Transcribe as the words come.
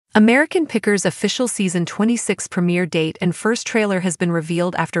American Pickers' official season 26 premiere date and first trailer has been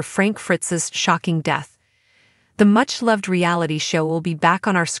revealed after Frank Fritz's shocking death. The much-loved reality show will be back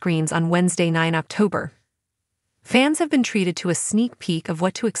on our screens on Wednesday, 9 October. Fans have been treated to a sneak peek of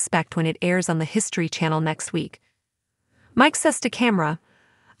what to expect when it airs on the History Channel next week. Mike says to camera,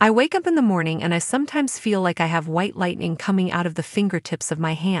 "I wake up in the morning and I sometimes feel like I have white lightning coming out of the fingertips of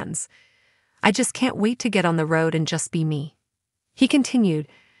my hands. I just can't wait to get on the road and just be me." He continued,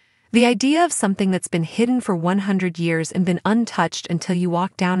 "The idea of something that's been hidden for 100 years and been untouched until you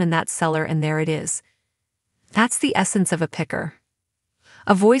walk down in that cellar and there it is. That's the essence of a picker."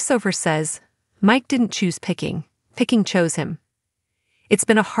 A voiceover says, "Mike didn't choose picking. Picking chose him." It's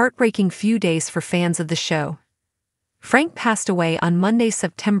been a heartbreaking few days for fans of the show. Frank passed away on Monday,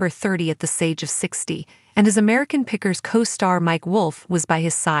 September 30 at the age of 60, and his American Pickers co-star Mike Wolfe was by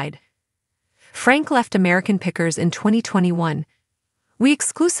his side. Frank left American Pickers in 2021. We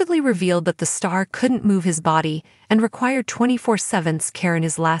exclusively revealed that the star couldn't move his body and required 24/7 care in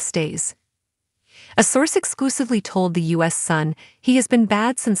his last days. A source exclusively told the U.S. Sun he has been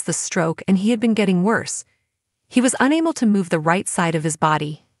bad since the stroke and he had been getting worse. He was unable to move the right side of his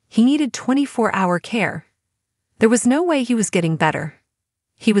body. He needed 24-hour care. There was no way he was getting better.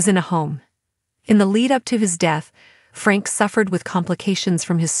 He was in a home. In the lead-up to his death, Frank suffered with complications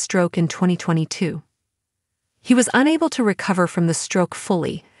from his stroke in 2022. He was unable to recover from the stroke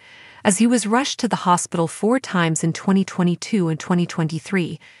fully, as he was rushed to the hospital 4 times in 2022 and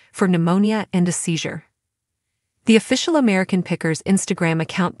 2023 for pneumonia and a seizure. The official American Pickers Instagram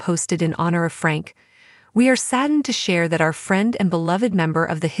account posted in honor of Frank, "We are saddened to share that our friend and beloved member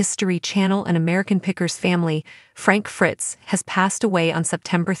of the History Channel and American Pickers family, Frank Fritz, has passed away on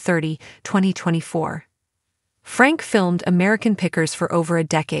September 30, 2024. Frank filmed American Pickers for over a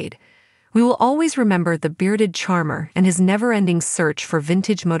decade. We will always remember the bearded charmer and his never-ending search for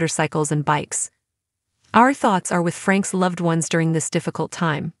vintage motorcycles and bikes. Our thoughts are with Frank's loved ones during this difficult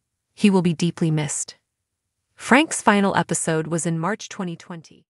time. He will be deeply missed." Frank's final episode was in March 2020.